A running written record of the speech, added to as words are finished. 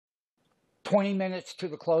20 minutes to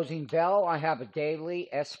the closing bell, I have a daily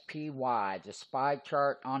SPY, the SPY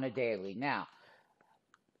chart on a daily. Now,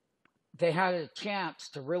 they had a chance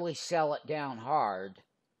to really sell it down hard.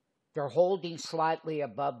 They're holding slightly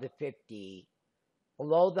above the 50,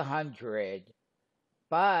 below the 100,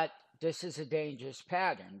 but this is a dangerous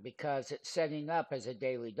pattern because it's setting up as a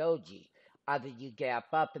daily doji. Either you gap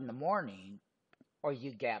up in the morning or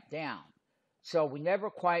you gap down. So we never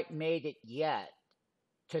quite made it yet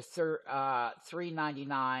to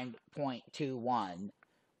 399.21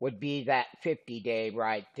 would be that 50-day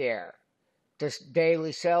right there. This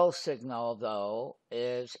daily sell signal, though,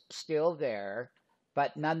 is still there,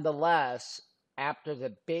 but nonetheless, after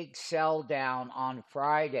the big sell down on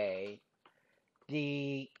Friday,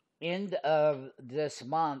 the end of this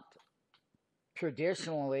month,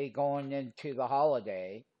 traditionally going into the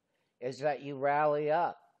holiday, is that you rally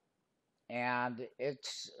up. And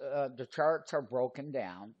it's the charts are broken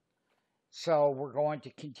down. So we're going to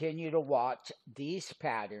continue to watch these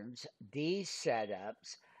patterns, these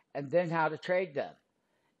setups, and then how to trade them.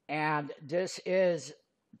 And this is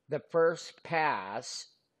the first pass.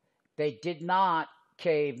 They did not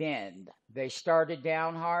cave in. They started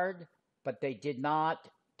down hard, but they did not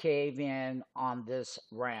cave in on this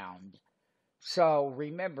round. So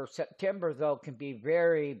remember, September, though, can be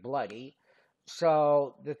very bloody.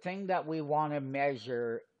 So the thing that we want to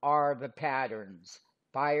measure are the patterns,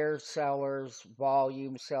 buyers, sellers,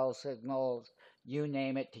 volume, sell signals, you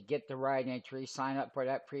name it, to get the right entry. Sign up for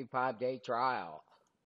that free 5-day trial.